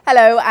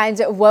Hello and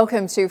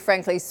welcome to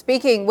Frankly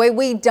Speaking, where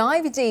we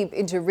dive deep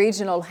into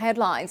regional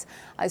headlines.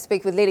 I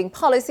speak with leading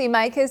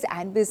policymakers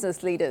and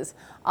business leaders.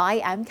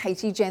 I am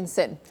Katie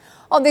Jensen.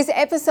 On this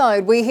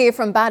episode, we hear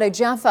from Badr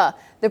Jafar,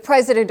 the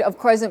President of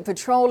Crescent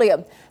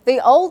Petroleum,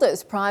 the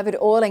oldest private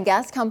oil and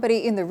gas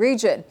company in the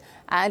region,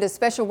 and a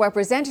special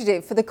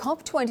representative for the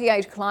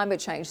COP28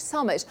 Climate Change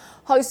Summit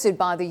hosted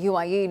by the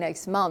UAE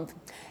next month.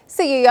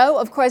 CEO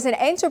of Crescent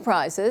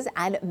Enterprises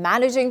and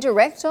Managing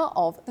Director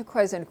of the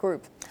Crescent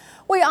Group.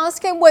 We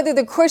ask him whether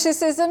the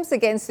criticisms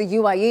against the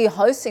UAE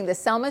hosting the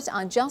summit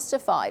are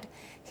justified,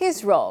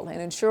 his role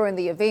in ensuring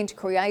the event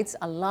creates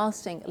a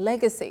lasting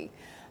legacy,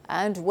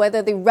 and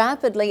whether the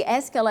rapidly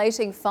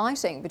escalating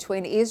fighting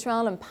between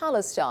Israel and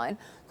Palestine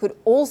could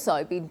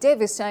also be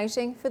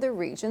devastating for the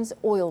region's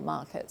oil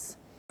markets.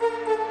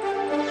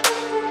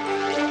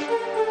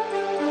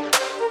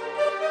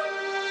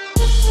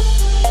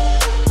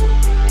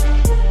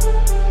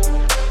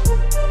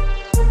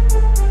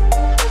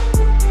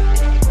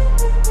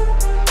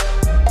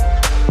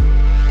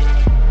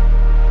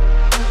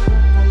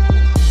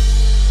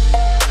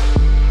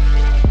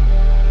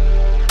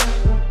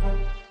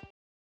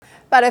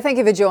 But thank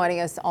you for joining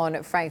us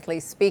on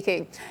Frankly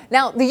Speaking.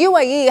 Now, the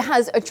UAE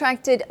has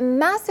attracted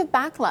massive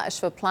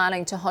backlash for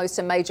planning to host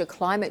a major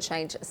climate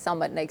change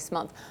summit next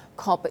month,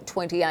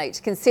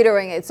 COP28,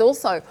 considering it's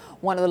also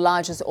one of the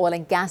largest oil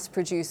and gas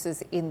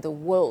producers in the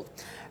world.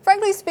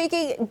 Frankly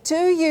speaking,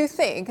 do you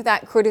think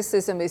that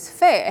criticism is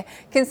fair,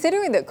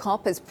 considering that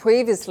COP has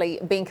previously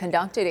been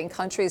conducted in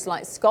countries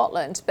like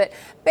Scotland, but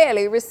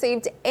barely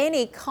received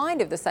any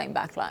kind of the same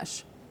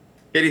backlash?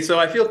 Katie, so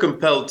I feel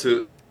compelled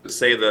to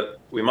say that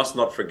we must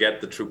not forget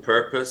the true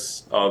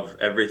purpose of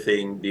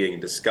everything being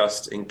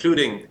discussed,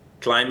 including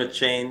climate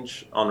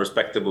change on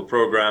respectable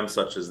programs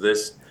such as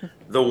this.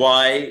 The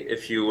why,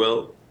 if you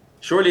will,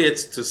 surely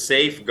it's to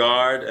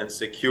safeguard and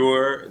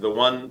secure the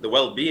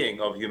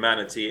well-being of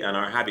humanity and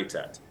our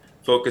habitat,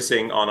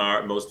 focusing on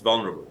our most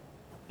vulnerable.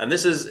 And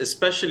this is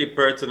especially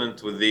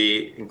pertinent with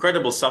the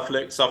incredible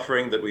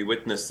suffering that we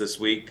witnessed this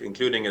week,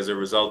 including as a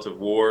result of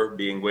war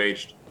being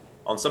waged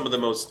on some of the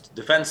most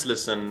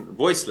defenseless and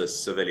voiceless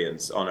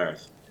civilians on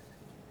Earth.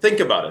 Think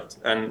about it,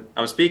 and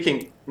I'm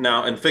speaking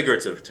now in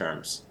figurative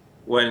terms.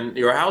 When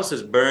your house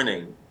is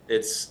burning,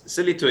 it's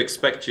silly to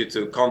expect you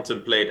to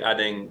contemplate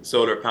adding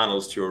solar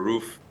panels to your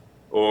roof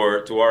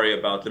or to worry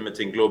about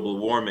limiting global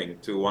warming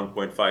to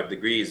 1.5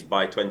 degrees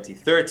by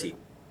 2030.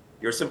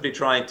 You're simply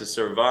trying to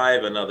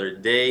survive another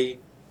day,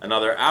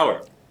 another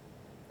hour.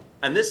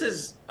 And this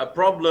is a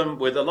problem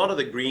with a lot of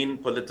the green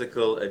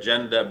political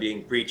agenda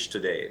being preached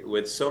today,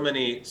 with so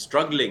many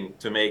struggling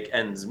to make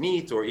ends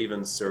meet or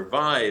even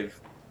survive,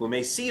 who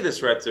may see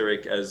this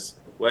rhetoric as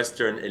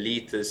Western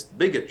elitist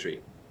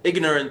bigotry,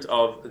 ignorant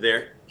of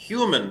their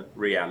human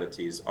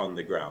realities on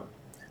the ground.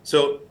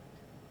 So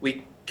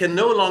we can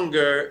no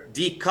longer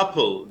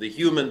decouple the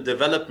human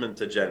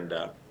development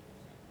agenda,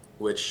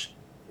 which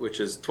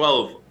is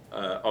 12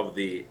 of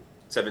the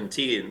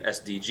 17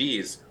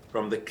 SDGs,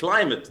 from the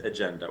climate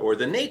agenda or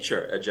the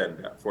nature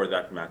agenda for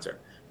that matter.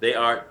 They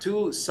are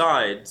two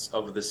sides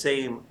of the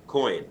same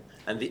coin.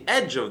 And the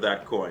edge of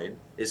that coin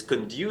is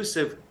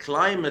conducive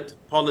climate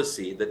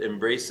policy that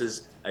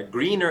embraces a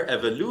greener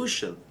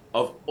evolution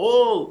of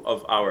all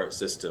of our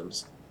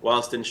systems,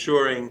 whilst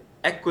ensuring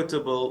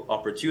equitable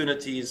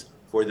opportunities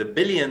for the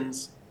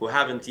billions who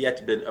haven't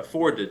yet been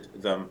afforded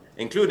them,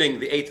 including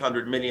the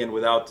 800 million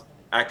without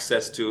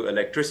access to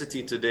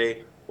electricity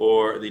today,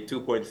 or the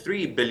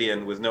 2.3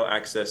 billion with no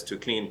access to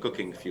clean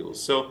cooking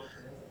fuels. So,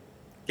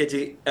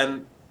 Katie,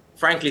 and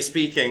frankly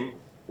speaking,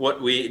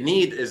 what we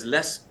need is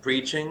less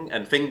preaching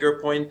and finger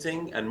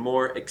pointing and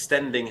more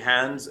extending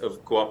hands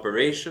of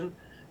cooperation.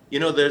 You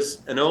know,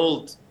 there's an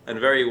old and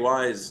very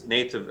wise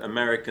Native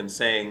American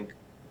saying,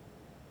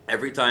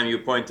 every time you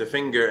point a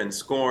finger in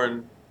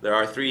scorn, there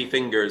are three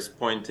fingers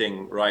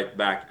pointing right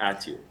back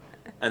at you.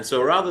 And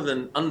so rather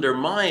than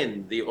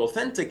undermine the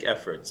authentic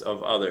efforts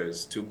of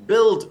others to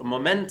build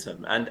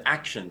momentum and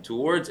action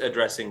towards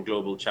addressing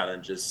global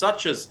challenges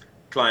such as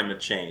climate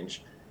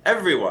change,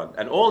 everyone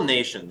and all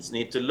nations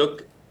need to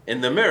look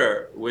in the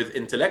mirror with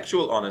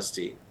intellectual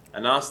honesty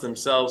and ask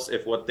themselves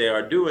if what they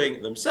are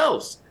doing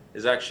themselves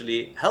is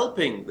actually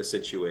helping the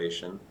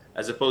situation,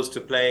 as opposed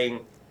to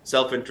playing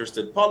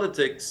self-interested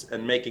politics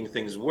and making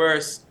things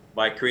worse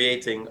by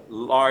creating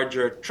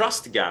larger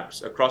trust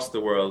gaps across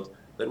the world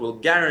that will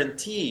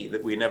guarantee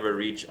that we never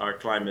reach our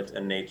climate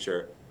and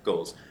nature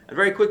goals. And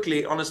very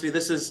quickly, honestly,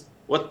 this is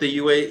what the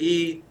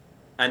UAE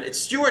and its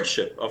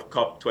stewardship of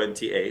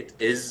COP28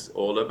 is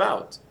all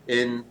about.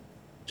 In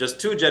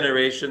just 2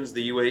 generations,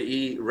 the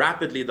UAE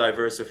rapidly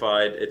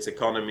diversified its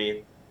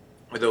economy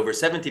with over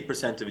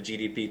 70% of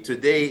GDP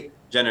today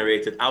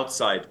generated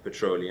outside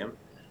petroleum.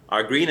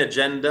 Our green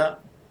agenda,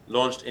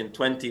 launched in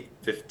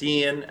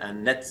 2015,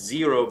 and net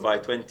zero by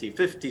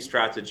 2050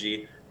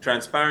 strategy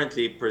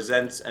transparently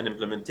presents an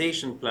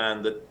implementation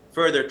plan that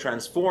further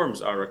transforms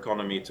our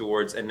economy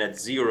towards a net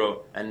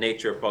zero and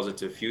nature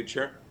positive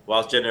future,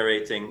 whilst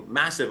generating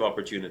massive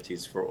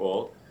opportunities for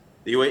all.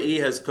 The UAE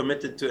has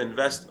committed to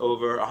invest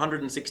over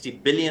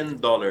 $160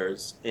 billion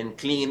in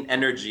clean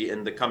energy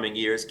in the coming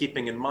years,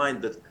 keeping in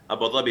mind that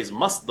Abu Dhabi's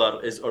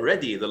Masdar is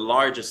already the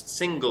largest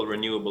single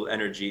renewable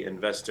energy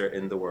investor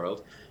in the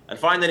world. And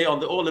finally,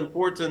 on the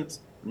all-important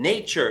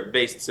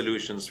nature-based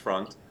solutions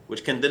front,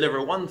 which can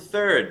deliver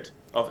 1/3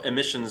 of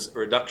emissions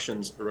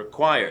reductions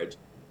required,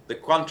 the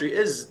country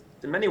is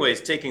in many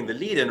ways taking the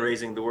lead in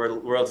raising the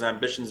world's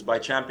ambitions by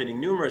championing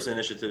numerous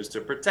initiatives to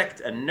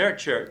protect and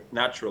nurture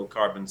natural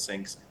carbon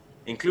sinks,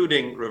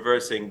 including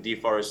reversing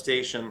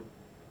deforestation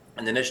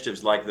and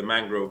initiatives like the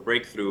Mangrove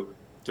Breakthrough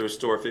to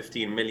restore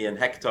 15 million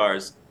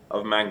hectares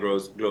of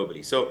mangroves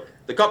globally. So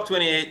the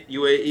COP28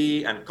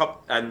 UAE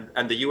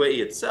and the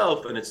UAE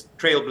itself and its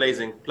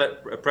trailblazing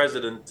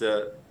president,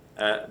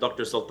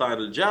 Dr. Sultan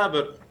Al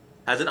Jaber,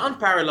 has an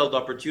unparalleled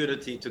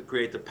opportunity to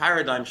create a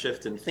paradigm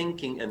shift in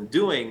thinking and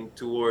doing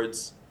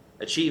towards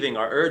achieving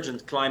our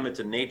urgent climate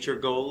and nature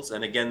goals.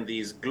 And again,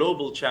 these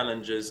global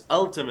challenges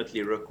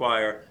ultimately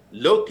require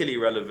locally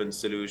relevant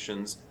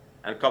solutions.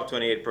 And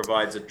COP28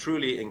 provides a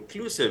truly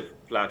inclusive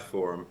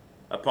platform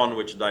upon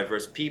which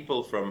diverse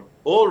people from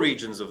all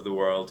regions of the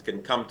world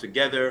can come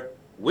together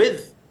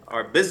with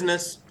our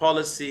business,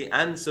 policy,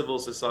 and civil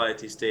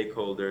society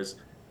stakeholders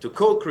to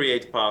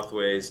co-create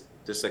pathways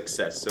to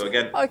success. So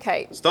again,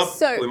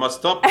 we must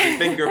stop the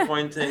finger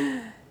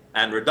pointing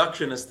and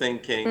reductionist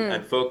thinking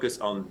and focus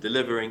on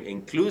delivering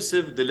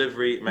inclusive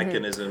delivery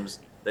mechanisms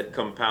that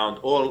compound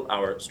all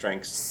our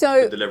strengths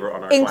to deliver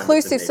on our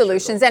inclusive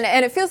solutions. And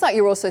it feels like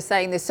you're also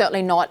saying there's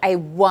certainly not a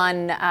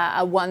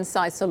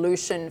one-size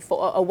solution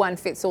for a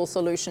one-fits-all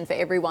solution for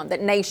everyone,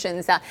 that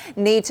nations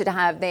need to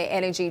have their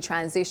energy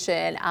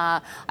transition,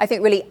 I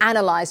think, really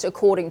analysed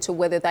according to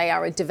whether they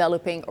are a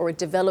developing or a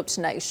developed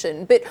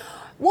nation. But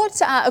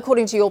what,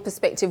 according to your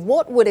perspective,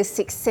 what would a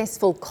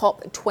successful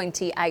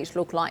COP28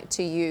 look like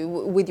to you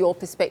with your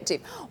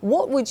perspective?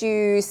 What would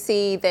you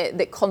see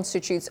that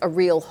constitutes a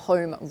real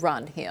home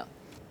run here?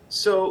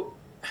 So,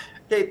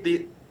 Kate,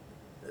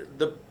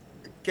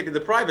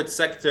 the private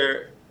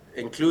sector,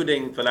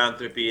 including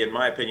philanthropy, in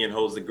my opinion,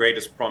 holds the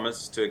greatest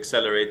promise to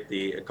accelerate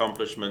the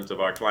accomplishment of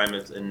our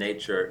climate and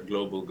nature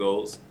global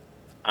goals.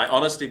 I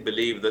honestly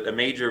believe that a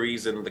major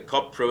reason the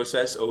COP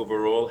process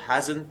overall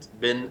hasn't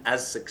been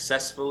as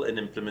successful in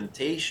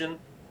implementation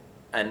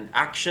and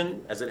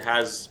action as it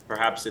has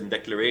perhaps in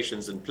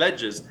declarations and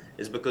pledges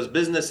is because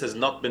business has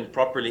not been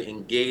properly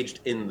engaged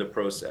in the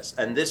process.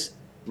 And this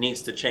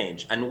needs to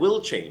change and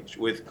will change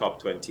with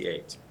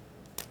COP28.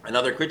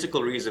 Another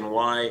critical reason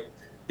why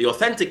the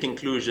authentic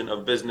inclusion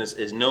of business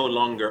is no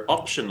longer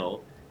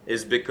optional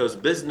is because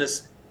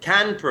business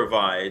can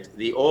provide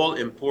the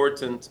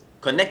all-important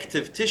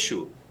connective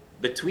tissue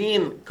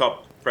between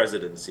COP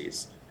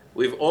presidencies.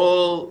 We've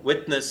all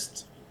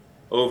witnessed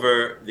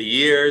over the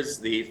years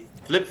the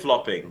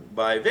flip-flopping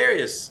by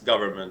various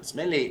governments,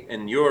 mainly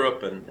in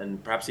Europe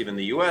and perhaps even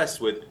the US,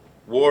 with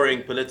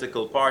warring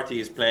political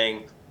parties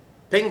playing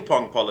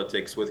ping-pong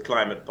politics with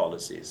climate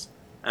policies,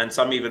 and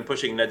some even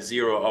pushing net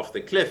zero off the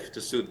cliff to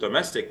suit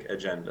domestic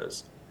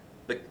agendas.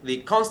 The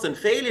constant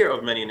failure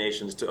of many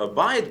nations to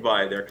abide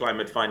by their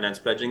climate finance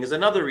pledging is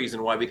another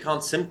reason why we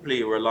can't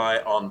simply rely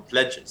on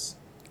pledges.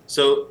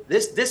 So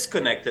this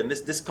disconnect and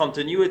this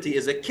discontinuity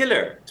is a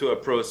killer to a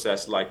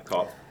process like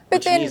COP.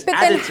 But then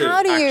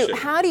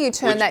how do you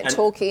turn that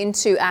talk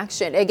into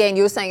action? Again,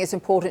 you're saying it's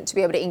important to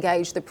be able to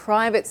engage the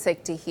private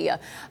sector here.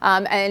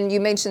 And you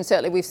mentioned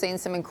certainly we've seen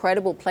some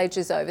incredible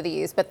pledges over the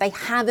years, but they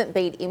haven't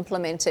been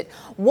implemented.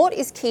 What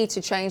is key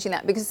to changing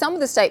that? Because some of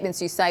the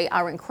statements you say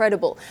are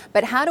incredible,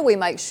 but how do we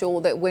make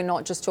sure that we're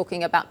not just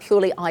talking about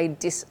purely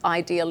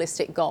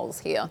idealistic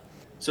goals here?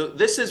 So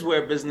this is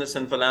where business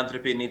and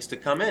philanthropy needs to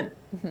come in,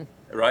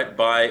 right?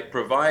 By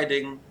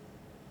providing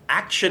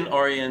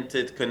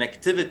action-oriented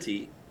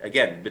connectivity,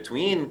 again,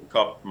 between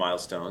COP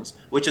milestones,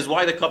 which is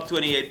why the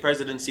COP28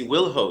 presidency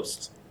will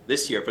host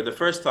this year, for the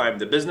first time,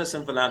 the Business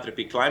and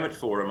Philanthropy Climate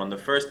Forum on the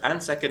 1st and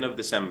 2nd of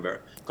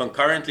December,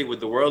 concurrently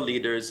with the World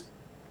Leaders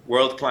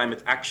World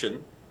Climate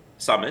Action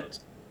Summit,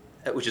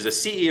 which is a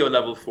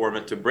CEO-level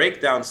format to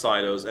break down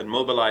silos and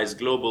mobilize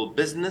global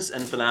business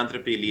and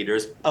philanthropy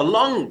leaders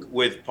along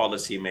with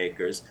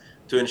policymakers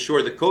to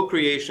ensure the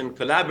co-creation,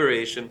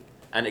 collaboration,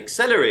 and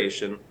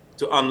acceleration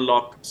to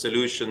unlock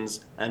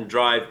solutions and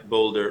drive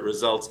bolder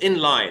results in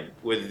line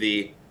with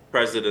the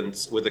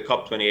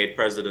COP28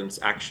 President's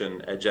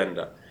Action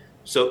Agenda.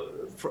 So,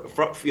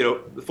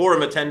 the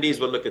forum attendees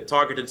will look at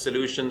targeted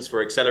solutions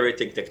for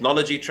accelerating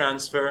technology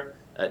transfer,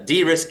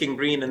 de-risking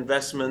green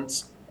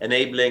investments,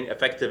 enabling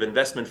effective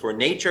investment for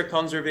nature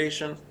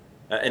conservation,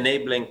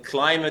 enabling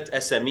climate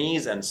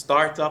SMEs and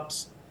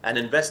startups, and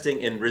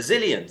investing in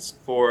resilience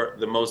for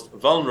the most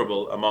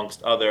vulnerable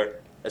amongst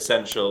other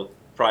essential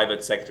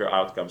private sector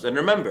outcomes. And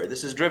remember,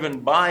 this is driven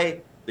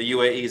by the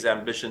UAE's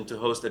ambition to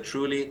host a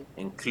truly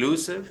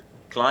inclusive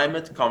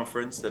climate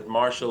conference that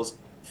marshals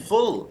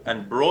full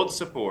and broad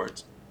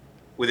support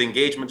with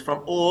engagement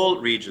from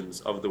all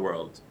regions of the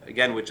world.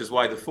 Again, which is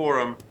why the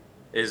forum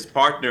is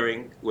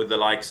partnering with the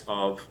likes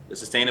of the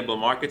Sustainable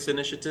Markets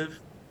Initiative,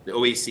 the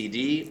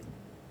OECD,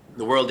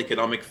 the World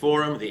Economic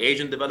Forum, the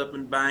Asian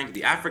Development Bank,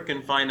 the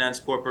African Finance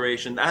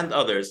Corporation, and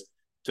others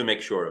to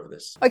make sure of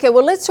this. Okay,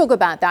 well, let's talk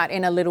about that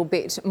in a little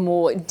bit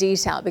more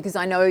detail, because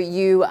I know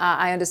you,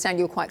 I understand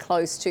you're quite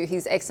close to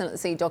His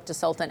Excellency Dr.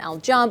 Sultan Al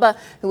Jaber,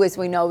 who, as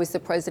we know, is the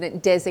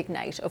president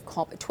designate of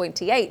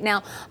COP28.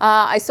 Now,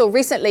 I saw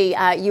recently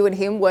you and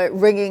him were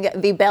ringing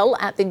the bell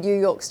at the New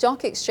York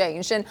Stock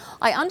Exchange, and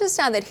I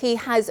understand that he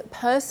has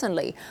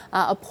personally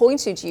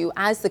appointed you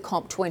as the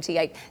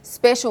COP28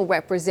 special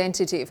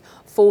representative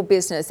for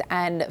business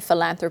and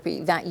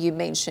philanthropy that you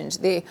mentioned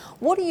there.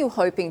 What are you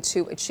hoping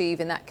to achieve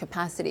in that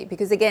capacity?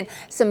 Because again,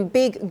 some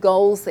big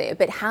goals there,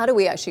 but how do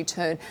we actually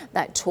turn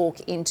that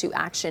talk into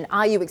action?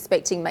 Are you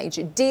expecting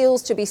major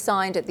deals to be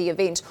signed at the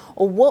event,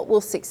 or what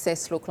will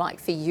success look like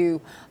for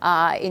you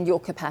in your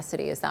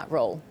capacity as that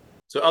role?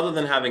 So other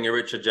than having a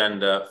rich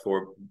agenda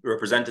for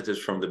representatives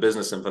from the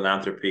business and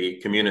philanthropy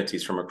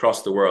communities from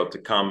across the world to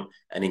come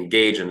and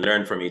engage and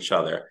learn from each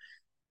other,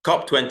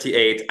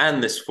 COP28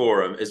 and this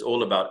forum is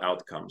all about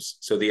outcomes.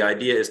 So the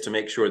idea is to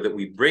make sure that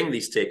we bring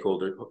these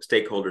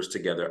stakeholders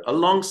together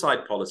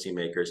alongside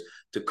policymakers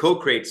to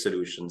co-create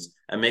solutions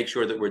and make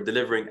sure that we're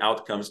delivering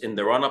outcomes in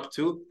the run-up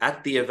to,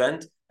 at the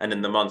event, and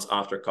in the months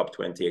after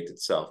COP28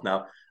 itself.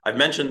 Now, I've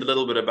mentioned a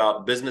little bit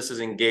about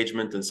businesses'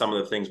 engagement and some of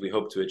the things we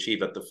hope to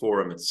achieve at the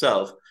forum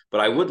itself, but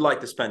I would like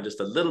to spend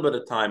just a little bit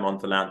of time on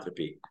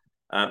philanthropy.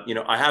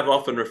 I have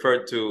often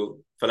referred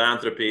to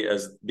philanthropy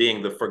as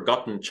being the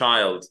forgotten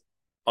child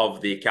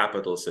of the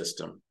capital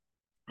system.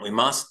 We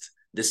must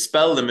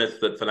dispel the myth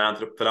that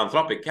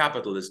philanthropic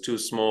capital is too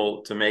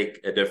small to make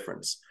a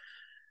difference.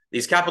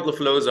 These capital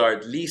flows are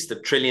at least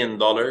 $1 trillion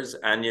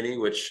annually,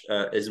 which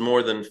is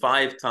more than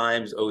 5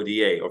 times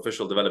ODA,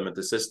 official development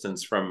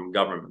assistance from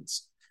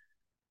governments.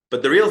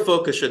 But the real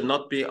focus should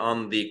not be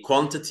on the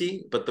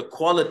quantity, but the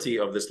quality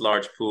of this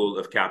large pool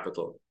of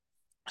capital.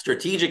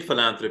 Strategic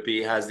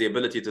philanthropy has the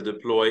ability to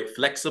deploy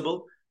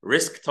flexible,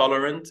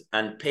 risk-tolerant,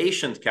 and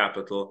patient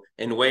capital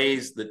in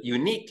ways that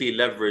uniquely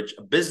leverage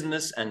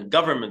business and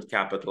government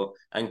capital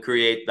and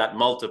create that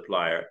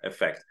multiplier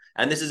effect.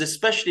 And this is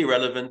especially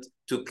relevant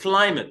to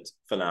climate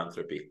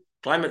philanthropy.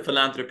 Climate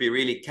philanthropy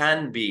really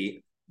can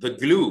be the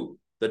glue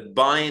that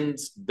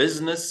binds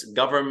business,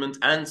 government,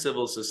 and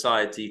civil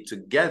society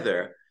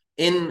together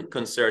in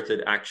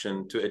concerted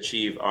action to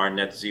achieve our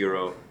net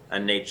zero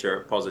and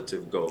nature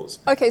positive goals.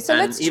 Okay, so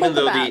let's talk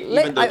about, I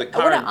want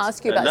to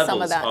ask you about some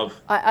of that.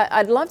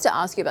 I'd love to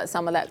ask you about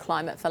some of that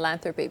climate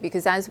philanthropy,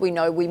 because as we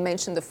know, we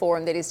mentioned the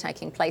forum that is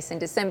taking place in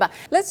December.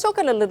 Let's talk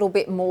in a little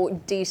bit more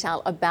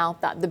detail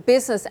about that, the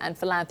Business and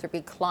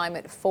Philanthropy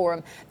Climate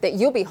Forum that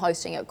you'll be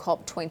hosting at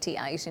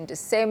COP28 in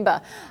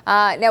December.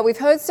 Now, we've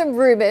heard some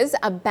rumours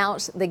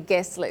about the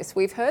guest list.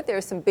 We've heard there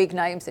are some big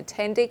names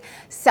attending.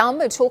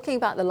 Some are talking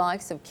about the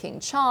likes of King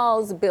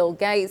Charles, Bill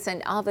Gates,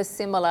 and other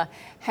similar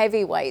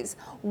heavyweights.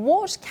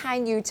 What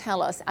can you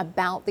tell us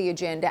about the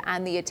agenda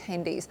and the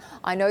attendees?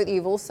 I know that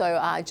you've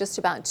also just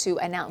about to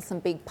announce some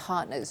big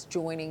partners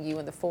joining you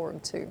in the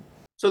forum too.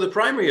 So the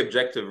primary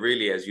objective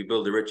really, as you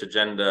build a rich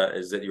agenda,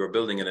 is that you're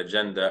building an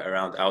agenda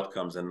around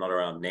outcomes and not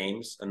around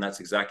names. And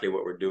that's exactly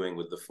what we're doing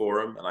with the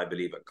forum, and I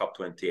believe at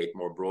COP28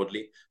 more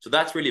broadly. So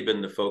that's really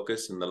been the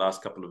focus in the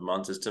last couple of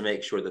months, is to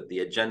make sure that the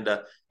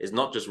agenda is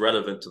not just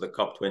relevant to the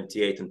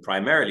COP28 and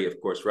primarily,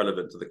 of course,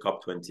 relevant to the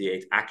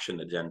COP28 action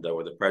agenda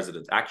or the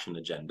President's action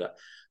agenda,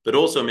 but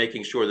also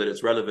making sure that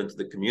it's relevant to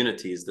the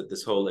communities that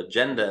this whole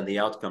agenda and the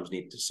outcomes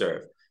need to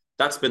serve.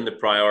 That's been the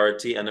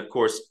priority. And of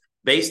course,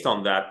 based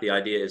on that, the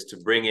idea is to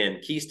bring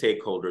in key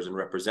stakeholders and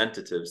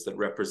representatives that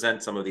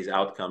represent some of these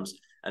outcomes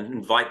and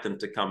invite them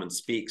to come and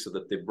speak so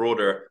that the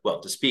broader,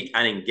 to speak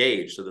and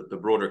engage so that the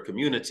broader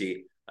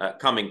community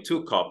coming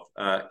to COP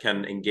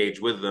can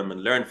engage with them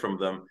and learn from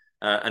them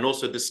and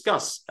also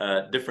discuss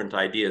different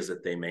ideas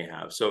that they may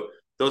have. So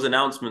those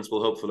announcements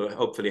will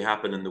hopefully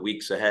happen in the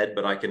weeks ahead,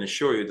 but I can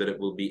assure you that it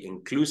will be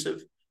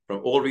inclusive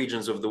from all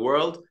regions of the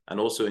world and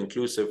also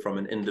inclusive from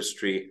an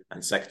industry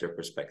and sector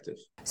perspective.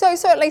 So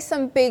certainly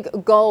some big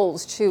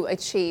goals to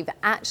achieve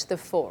at the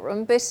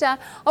forum, but I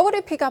want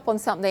to pick up on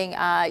something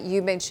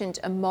you mentioned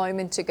a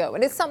moment ago,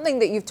 and it's something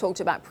that you've talked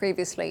about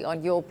previously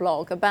on your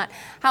blog about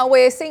how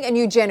we're seeing a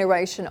new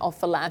generation of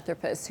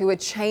philanthropists who are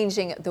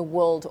changing the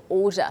world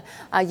order.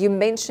 You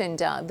mentioned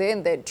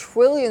then that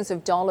trillions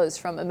of dollars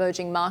from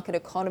emerging market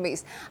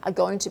economies are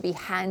going to be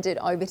handed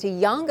over to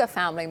younger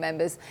family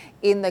members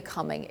in the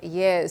coming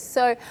years.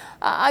 So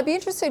I'd be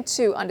interested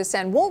to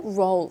understand, what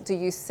role do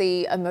you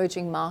see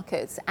emerging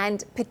markets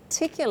and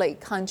particularly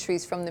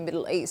countries from the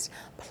Middle East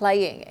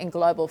playing in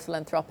global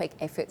philanthropic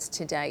efforts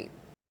to date?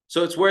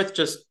 So it's worth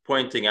just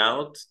pointing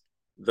out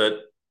that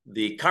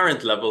the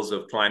current levels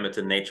of climate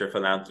and nature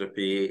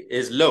philanthropy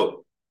is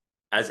low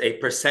as a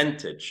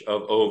percentage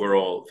of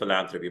overall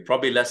philanthropy,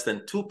 probably less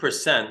than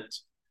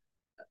 2%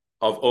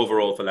 of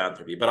overall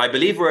philanthropy. But I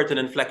believe we're at an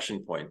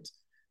inflection point.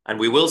 And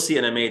we will see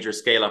a major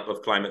scale-up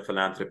of climate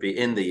philanthropy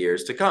in the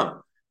years to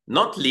come,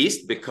 not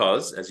least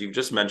because, as you've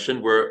just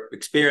mentioned, we're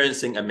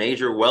experiencing a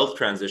major wealth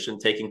transition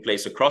taking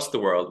place across the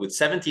world with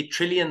 $70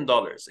 trillion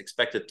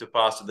expected to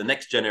pass to the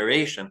next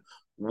generation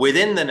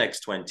within the next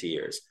 20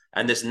 years.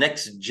 And this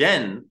next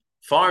gen,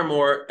 far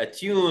more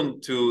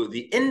attuned to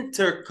the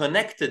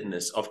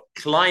interconnectedness of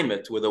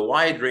climate with a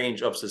wide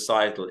range of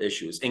societal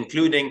issues,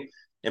 including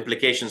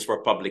implications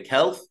for public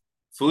health,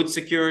 food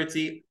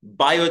security,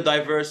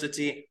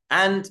 biodiversity,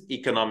 and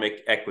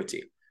economic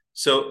equity.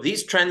 So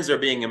these trends are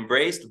being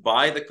embraced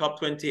by the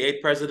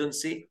COP28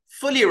 presidency,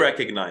 fully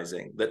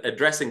recognizing that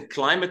addressing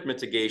climate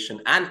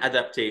mitigation and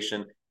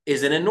adaptation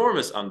is an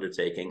enormous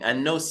undertaking,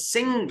 and no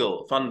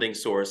single funding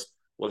source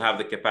will have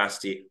the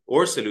capacity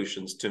or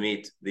solutions to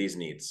meet these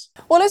needs.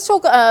 Well, let's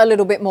talk a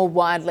little bit more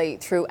widely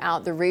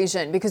throughout the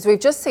region, because we've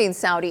just seen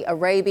Saudi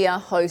Arabia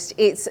host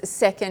its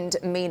second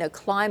MENA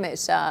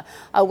Climate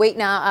Week.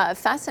 Now, a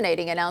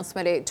fascinating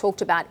announcement. It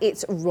talked about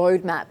its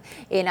roadmap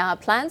in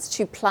plans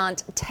to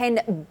plant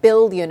 10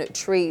 billion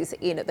trees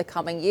in the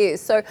coming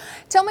years. So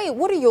tell me,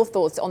 what are your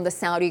thoughts on the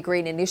Saudi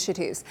Green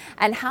Initiatives,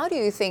 and how do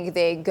you think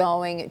they're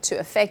going to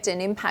affect and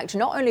impact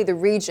not only the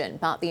region,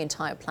 but the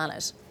entire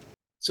planet?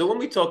 So when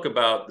we talk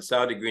about the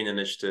Saudi Green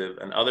Initiative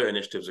and other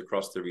initiatives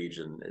across the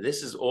region,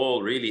 this is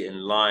all really in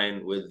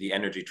line with the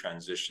energy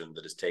transition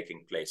that is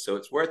taking place. So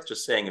it's worth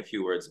just saying a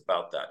few words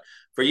about that.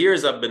 For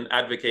years, I've been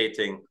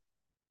advocating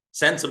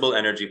sensible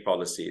energy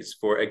policies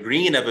for a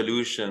green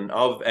evolution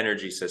of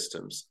energy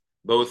systems,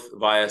 both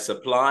via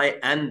supply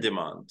and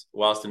demand,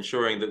 whilst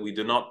ensuring that we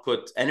do not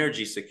put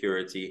energy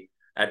security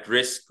at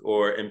risk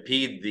or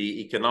impede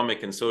the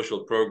economic and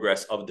social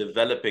progress of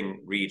developing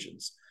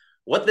regions.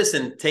 What this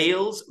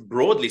entails,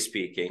 broadly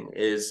speaking,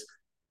 is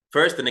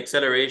first an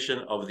acceleration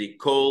of the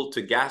coal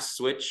to gas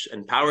switch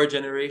and power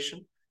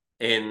generation.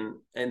 In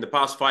the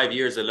past 5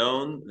 years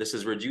alone, this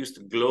has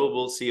reduced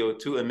global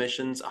CO2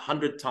 emissions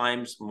 100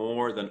 times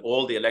more than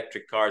all the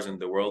electric cars in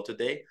the world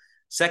today.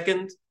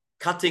 Second,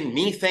 cutting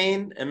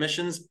methane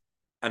emissions,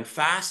 and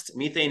fast.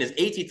 Methane is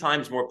 80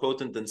 times more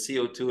potent than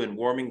CO2 in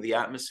warming the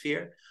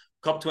atmosphere.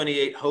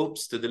 COP28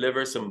 hopes to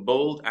deliver some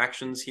bold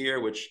actions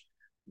here, which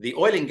the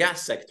oil and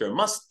gas sector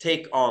must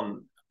take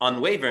on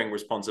unwavering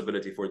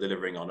responsibility for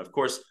delivering on. Of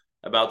course,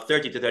 about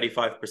 30 to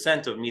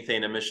 35% of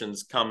methane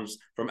emissions comes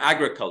from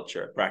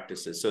agriculture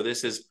practices. So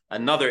this is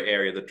another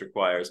area that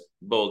requires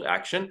bold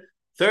action.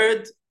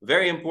 Third,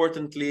 very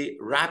importantly,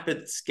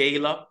 rapid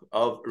scale up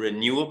of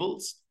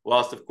renewables,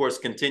 whilst of course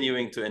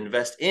continuing to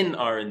invest in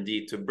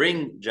R&D to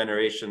bring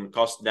generation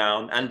costs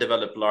down and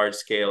develop large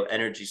scale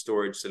energy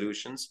storage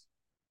solutions.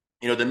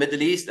 You know, the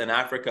Middle East and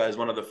Africa is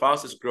one of the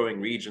fastest growing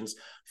regions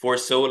for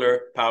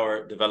solar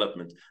power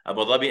development.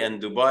 Abu Dhabi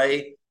and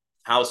Dubai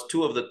house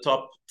 2 of the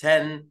top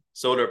 10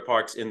 solar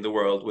parks in the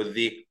world, with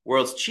the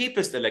world's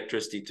cheapest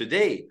electricity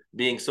today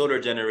being solar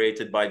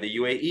generated by the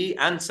UAE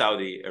and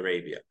Saudi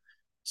Arabia.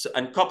 So,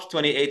 and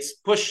COP28's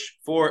push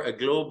for a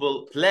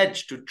global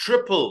pledge to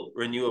triple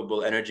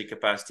renewable energy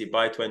capacity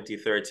by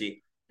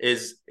 2030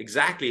 is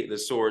exactly the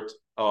sort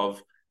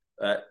of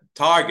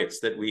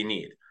targets that we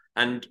need.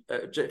 And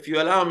if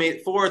you allow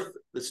me, fourth,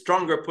 the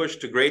stronger push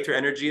to greater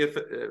energy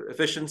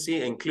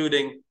efficiency,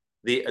 including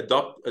the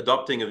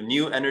adopting of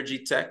new energy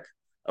tech,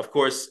 of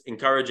course,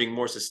 encouraging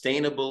more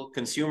sustainable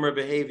consumer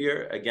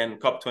behavior. Again,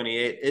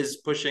 COP28 is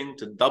pushing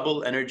to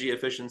double energy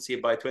efficiency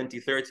by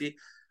 2030.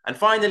 And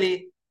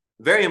finally,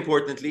 very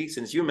importantly,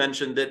 since you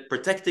mentioned it,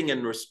 protecting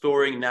and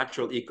restoring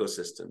natural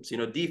ecosystems. You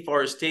know,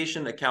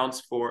 deforestation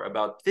accounts for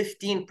about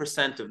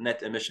 15% of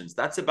net emissions.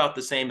 That's about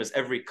the same as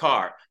every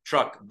car,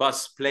 truck,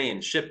 bus,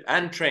 plane, ship,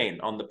 and train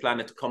on the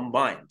planet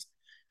combined.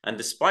 And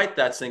despite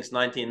that, since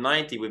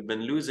 1990, we've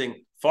been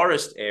losing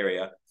forest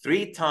area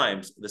 3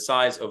 times the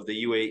size of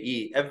the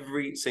UAE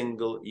every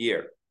single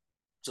year.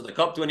 So the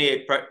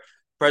COP28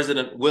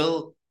 president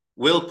will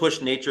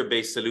push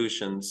nature-based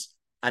solutions,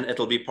 and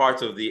it'll be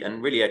part of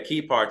and really a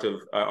key part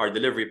of our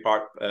delivery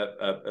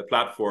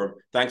platform,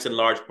 thanks in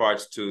large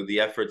parts to the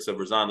efforts of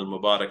Razan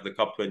al-Mubarak, the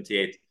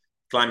COP28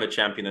 climate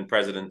champion and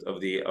president of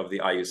the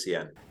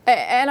IUCN.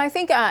 And I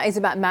think it's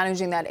about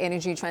managing that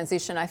energy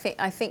transition. I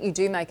think you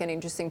do make an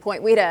interesting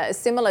point. We had a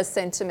similar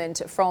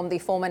sentiment from the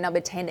former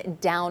number 10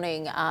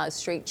 Downing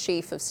Street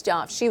Chief of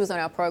Staff. She was on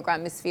our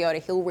program, Miss Fiona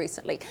Hill,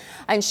 recently,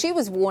 and she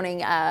was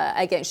warning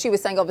again. She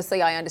was saying,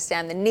 obviously, I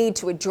understand the need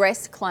to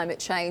address climate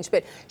change,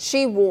 but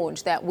she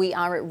warned that we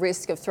are at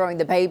risk of throwing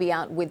the baby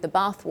out with the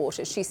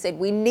bathwater. She said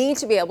we need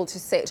to be able to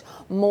set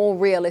more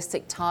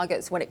realistic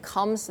targets when it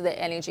comes to the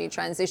energy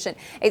transition.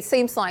 It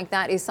seems like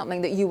that is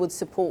something that you would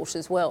support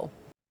as well.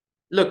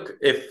 Look,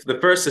 if the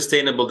first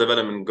sustainable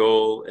development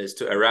goal is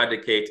to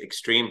eradicate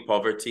extreme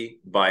poverty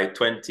by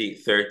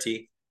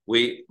 2030,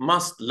 we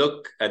must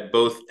look at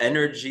both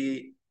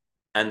energy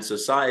and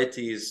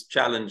society's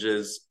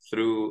challenges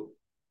through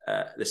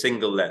the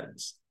single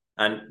lens.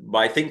 And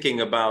by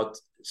thinking about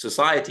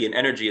society and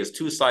energy as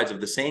 2 sides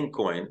of the same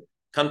coin,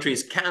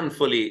 countries can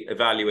fully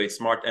evaluate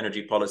smart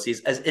energy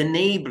policies as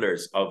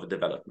enablers of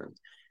development,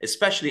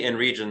 especially in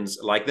regions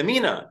like the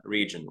MENA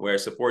region, where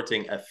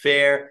supporting a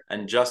fair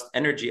and just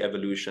energy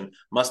evolution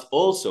must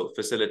also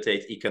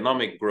facilitate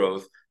economic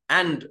growth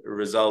and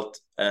result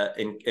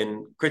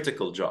in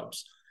critical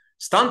jobs.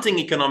 Stunting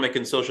economic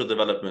and social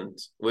development,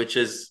 which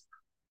is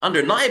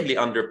undeniably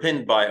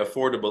underpinned by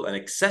affordable and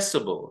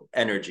accessible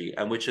energy,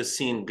 and which has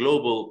seen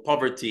global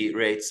poverty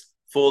rates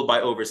fall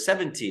by over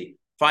 75%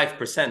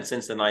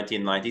 since the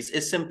 1990s,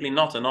 is simply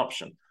not an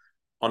option.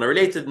 On a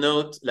related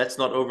note, let's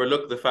not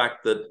overlook the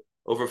fact that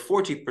over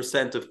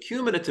 40% of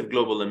cumulative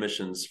global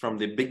emissions from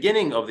the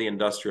beginning of the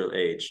industrial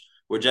age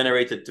were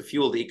generated to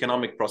fuel the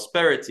economic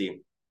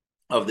prosperity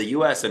of the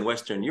US and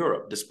Western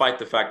Europe, despite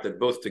the fact that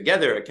both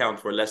together account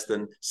for less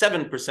than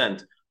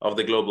 7% of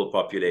the global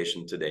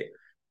population today.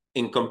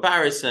 In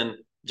comparison,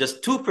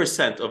 just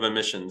 2% of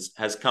emissions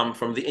has come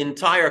from the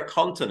entire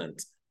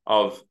continent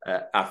of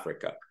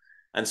Africa.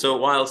 And so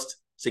whilst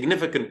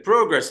significant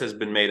progress has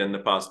been made in the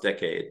past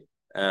decade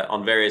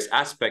on various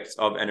aspects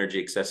of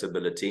energy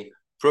accessibility,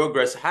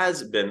 progress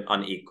has been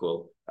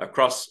unequal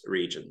across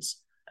regions.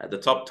 The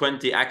top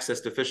 20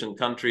 access-deficient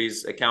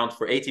countries account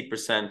for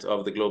 80%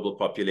 of the global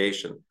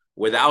population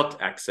without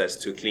access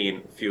to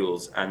clean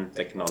fuels and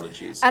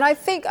technologies. And I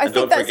think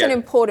that's an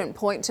important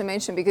point to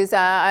mention, because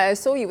I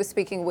saw you were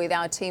speaking with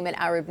our team at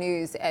Arab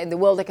News in the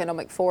World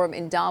Economic Forum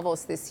in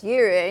Davos this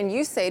year, and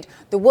you said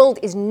the world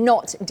is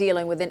not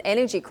dealing with an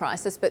energy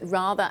crisis, but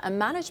rather a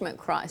management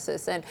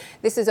crisis. And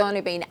this has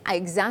only been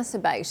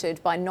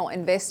exacerbated by not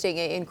investing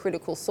in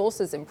critical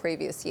sources in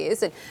previous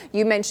years. And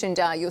you mentioned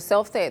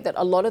yourself there that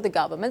a lot of the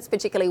governments,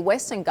 particularly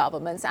Western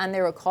governments and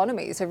their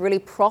economies, have really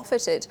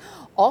profited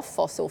off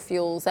fossil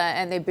fuels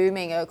and their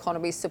booming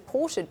economies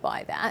supported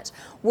by that.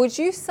 Would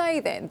you say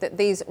then that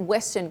these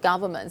Western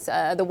governments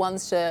are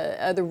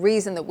the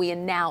reason that we are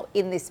now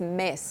in this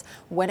mess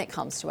when it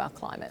comes to our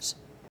climate?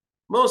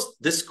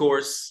 Most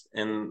discourse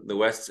in the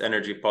West's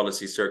energy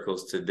policy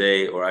circles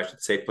today, or I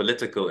should say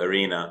political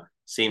arena,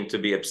 seem to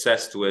be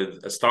obsessed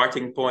with a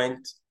starting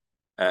point,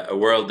 a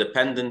world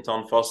dependent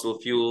on fossil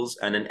fuels,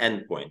 and an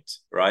endpoint,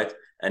 right?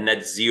 A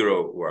net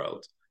zero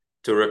world.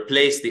 To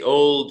replace the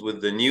old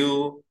with the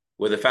new,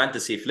 with a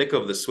fantasy flick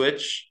of the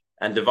switch,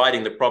 and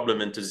dividing the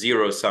problem into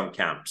zero-sum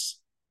camps.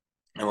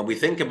 And when we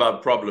think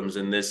about problems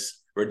in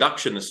this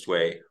reductionist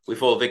way, we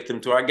fall victim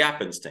to our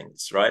gap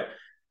instincts, right?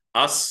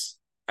 Us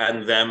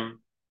and them,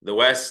 the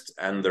West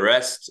and the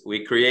rest,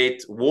 we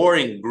create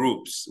warring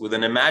groups with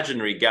an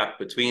imaginary gap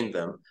between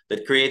them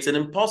that creates an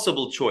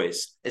impossible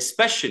choice,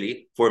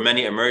 especially for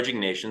many emerging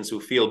nations who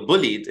feel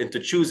bullied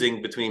into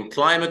choosing between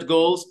climate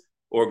goals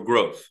or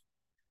growth.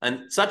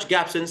 And such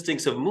gaps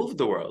instincts have moved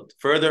the world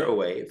further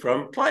away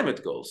from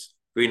climate goals.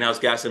 Greenhouse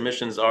gas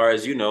emissions are,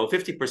 as you know,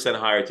 50%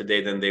 higher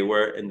today than they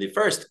were in the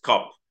first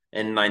COP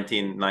in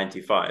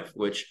 1995,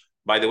 which,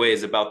 by the way,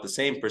 is about the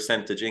same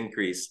percentage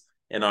increase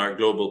in our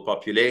global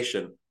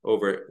population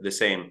over the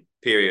same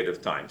period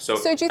of time. So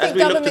do you think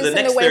governments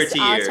in the West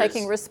are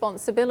taking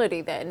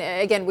responsibility then?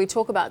 Again, we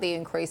talk about the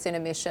increase in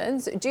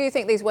emissions. Do you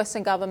think these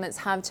Western governments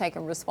have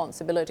taken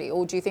responsibility,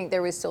 or do you think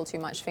there is still too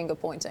much finger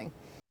pointing?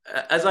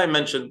 As I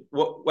mentioned,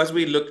 as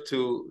we look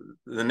to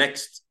the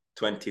next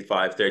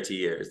 25, 30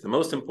 years, the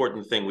most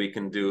important thing we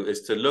can do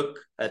is to look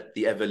at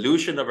the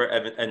evolution of our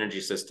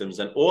energy systems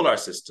and all our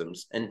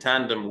systems in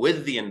tandem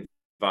with the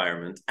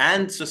environment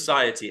and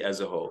society as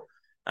a whole.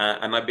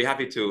 And I'd be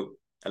happy to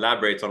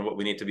elaborate on what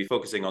we need to be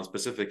focusing on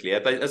specifically,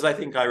 as I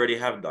think I already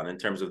have done in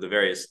terms of the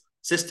various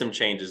system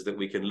changes that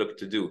we can look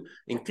to do,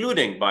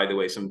 including, by the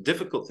way, some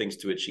difficult things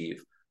to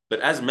achieve.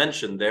 But as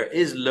mentioned, there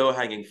is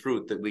low-hanging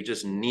fruit that we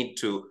just need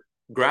to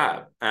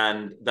grab.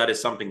 And that is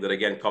something that,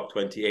 again,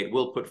 COP28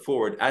 will put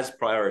forward as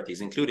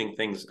priorities, including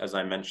things, as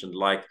I mentioned,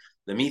 like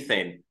the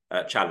methane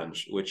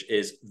challenge, which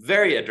is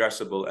very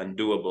addressable and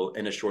doable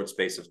in a short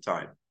space of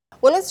time.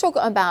 Well, let's talk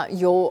about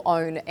your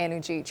own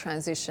energy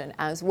transition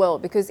as well,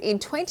 because in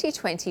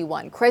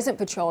 2021, Crescent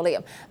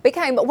Petroleum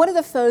became one of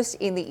the first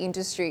in the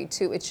industry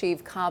to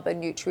achieve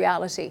carbon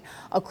neutrality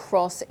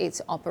across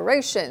its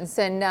operations.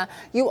 And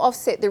you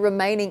offset the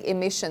remaining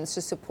emissions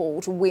to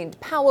support wind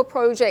power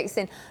projects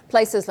in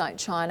places like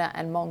China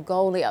and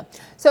Mongolia.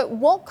 So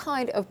what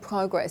kind of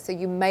progress are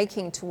you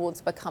making towards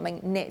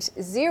becoming net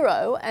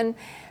zero? And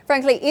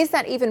frankly, is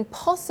that even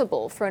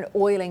possible for an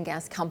oil and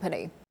gas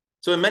company?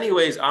 So in many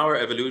ways, our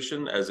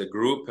evolution as a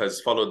group has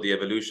followed the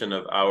evolution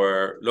of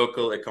our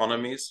local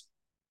economies,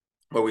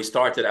 where we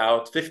started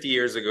out 50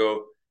 years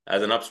ago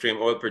as an upstream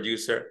oil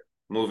producer,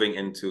 moving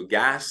into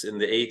gas in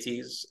the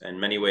 80s, in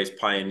many ways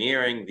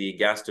pioneering the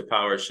gas to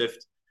power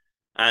shift,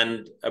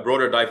 and a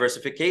broader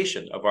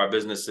diversification of our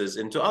businesses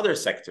into other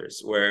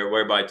sectors,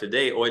 whereby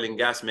today oil and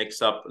gas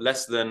makes up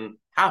less than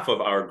half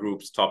of our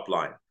group's top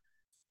line.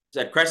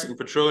 At Crescent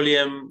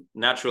Petroleum,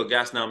 natural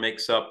gas now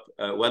makes up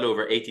well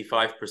over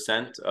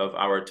 85% of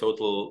our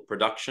total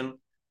production,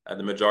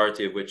 the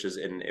majority of which is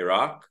in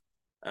Iraq.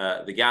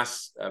 The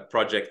gas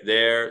project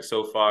there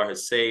so far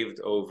has saved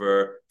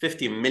over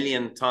 50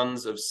 million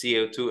tons of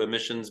CO2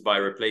 emissions by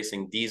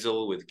replacing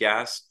diesel with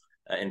gas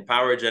in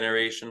power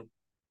generation,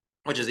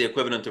 which is the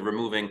equivalent of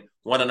removing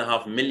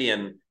 1.5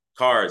 million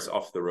cars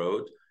off the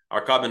road.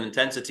 Our carbon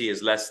intensity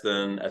is less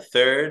than a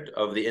third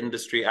of the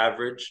industry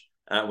average.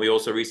 We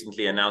also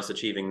recently announced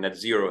achieving net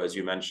zero, as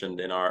you mentioned,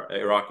 in our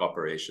Iraq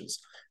operations.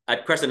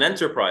 At Crescent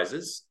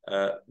Enterprises,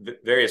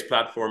 various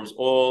platforms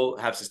all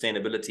have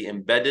sustainability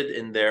embedded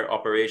in their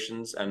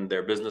operations and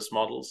their business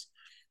models.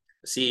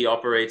 CE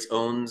operates,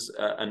 owns,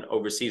 and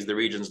oversees the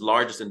region's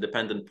largest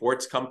independent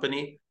ports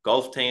company,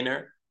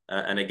 Gulftainer,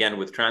 and again,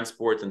 with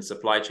transport and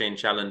supply chain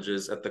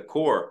challenges at the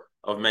core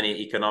of many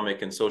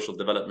economic and social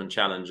development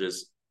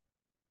challenges,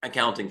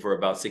 accounting for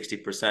about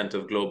 60%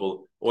 of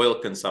global oil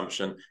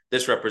consumption.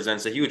 This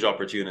represents a huge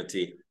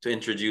opportunity to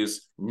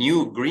introduce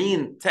new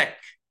green tech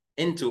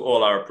into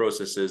all our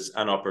processes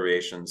and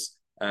operations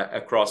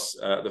across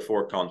the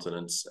 4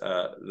 continents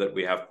that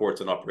we have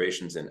ports and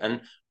operations in.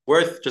 And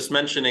worth just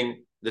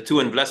mentioning the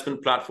 2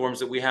 investment platforms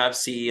that we have,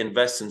 CE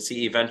Invest and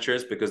CE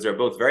Ventures, because they're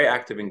both very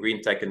active in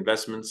green tech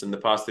investments. In the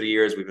past 3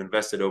 years, we've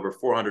invested over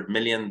 $400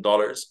 million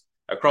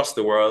across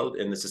the world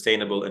in the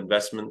sustainable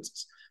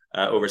investments,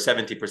 over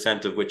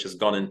 70% of which has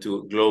gone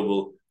into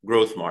global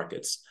growth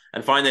markets.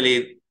 And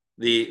finally,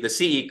 the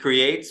CE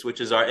Creates,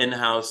 which is our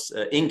in-house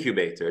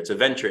incubator. It's a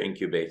venture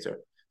incubator,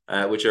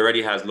 which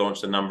already has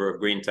launched a number of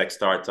green tech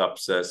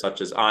startups,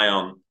 such as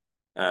Ion,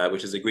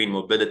 which is a green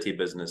mobility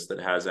business that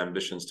has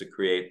ambitions to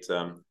create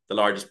the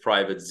largest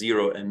private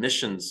zero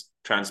emissions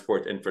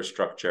transport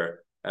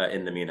infrastructure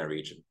in the MENA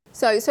region.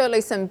 So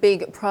certainly some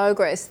big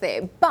progress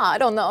there.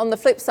 But on the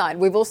flip side,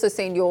 we've also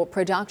seen your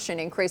production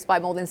increase by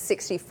more than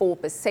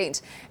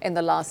 64% in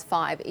the last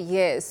 5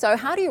 years. So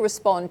how do you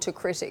respond to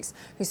critics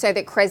who say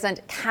that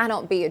Crescent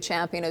cannot be a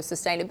champion of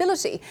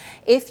sustainability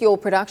if your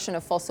production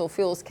of fossil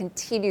fuels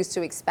continues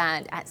to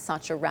expand at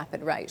such a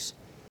rapid rate?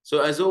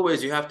 So as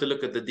always, you have to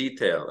look at the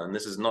detail, and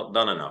this is not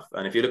done enough.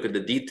 And if you look at the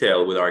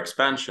detail with our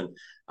expansion,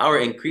 our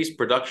increased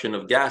production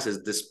of gas is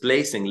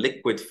displacing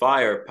liquid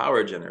fire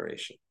power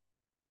generation.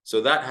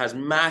 So that has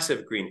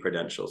massive green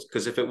credentials,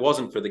 because if it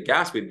wasn't for the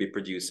gas we'd be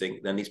producing,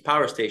 then these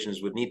power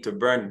stations would need to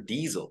burn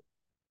diesel,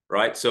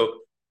 right? So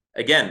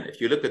again,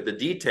 if you look at the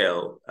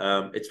detail,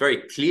 it's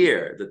very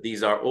clear that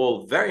these are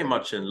all very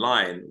much in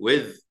line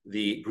with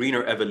the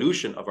greener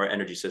evolution of our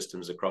energy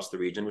systems across the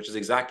region, which is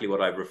exactly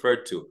what I've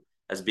referred to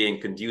as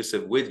being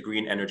conducive with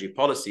green energy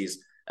policies,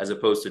 as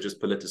opposed to just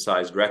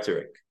politicized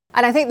rhetoric.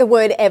 And I think the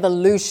word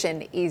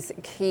evolution is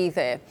key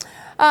there.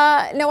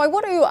 Now, I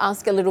want to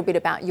ask a little bit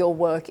about your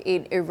work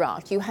in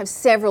Iraq. You have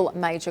several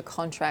major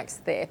contracts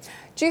there.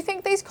 Do you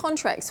think these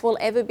contracts will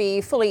ever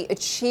be fully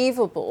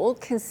achievable,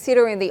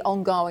 considering the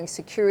ongoing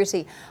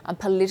security and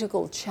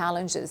political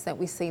challenges that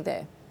we see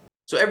there?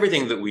 So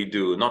everything that we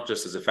do, not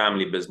just as a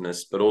family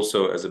business, but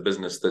also as a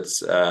business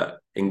that's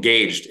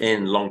engaged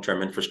in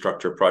long-term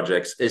infrastructure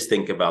projects, is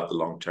think about the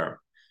long term.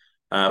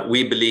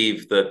 We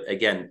believe that,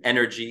 again,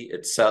 energy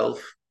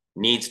itself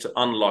needs to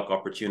unlock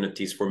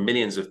opportunities for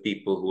millions of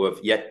people who have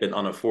yet been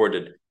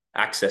unafforded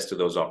access to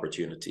those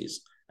opportunities.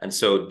 And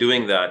so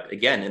doing that,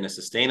 again, in a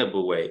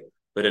sustainable way,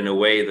 but in a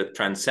way that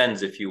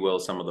transcends, if you will,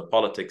 some of the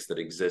politics that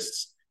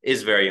exists,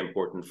 is very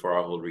important for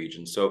our whole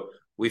region. So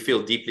we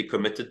feel deeply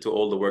committed to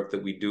all the work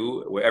that we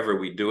do, wherever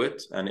we do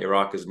it, and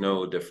Iraq is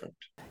no different.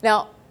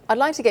 Now, I'd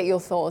like to get your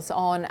thoughts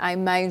on a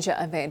major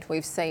event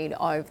we've seen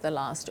over the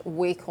last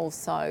week or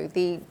so,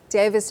 the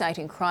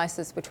devastating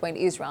crisis between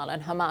Israel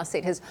and Hamas.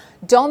 It has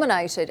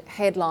dominated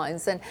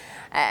headlines, and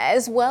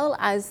as well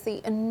as the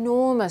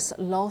enormous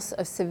loss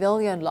of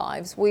civilian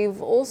lives,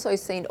 we've also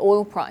seen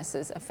oil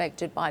prices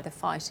affected by the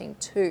fighting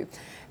too.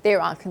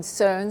 There are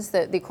concerns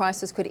that the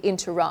crisis could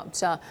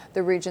interrupt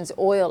the region's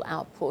oil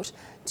output.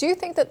 Do you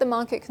think that the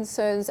market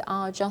concerns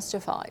are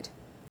justified?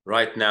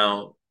 Right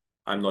now,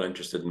 I'm not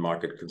interested in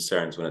market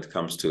concerns when it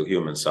comes to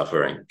human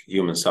suffering.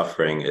 Human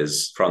suffering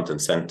is front and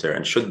center,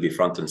 and should be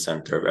front and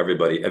center of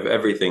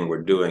everything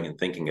we're doing and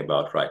thinking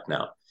about right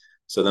now.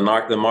 So the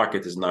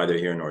market is neither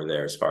here nor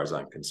there as far as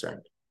I'm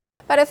concerned.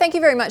 Badr, thank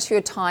you very much for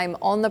your time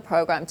on the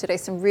program today.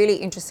 Some really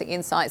interesting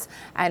insights,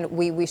 and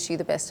we wish you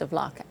the best of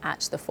luck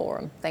at the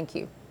forum. Thank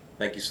you.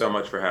 Thank you so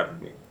much for having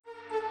me.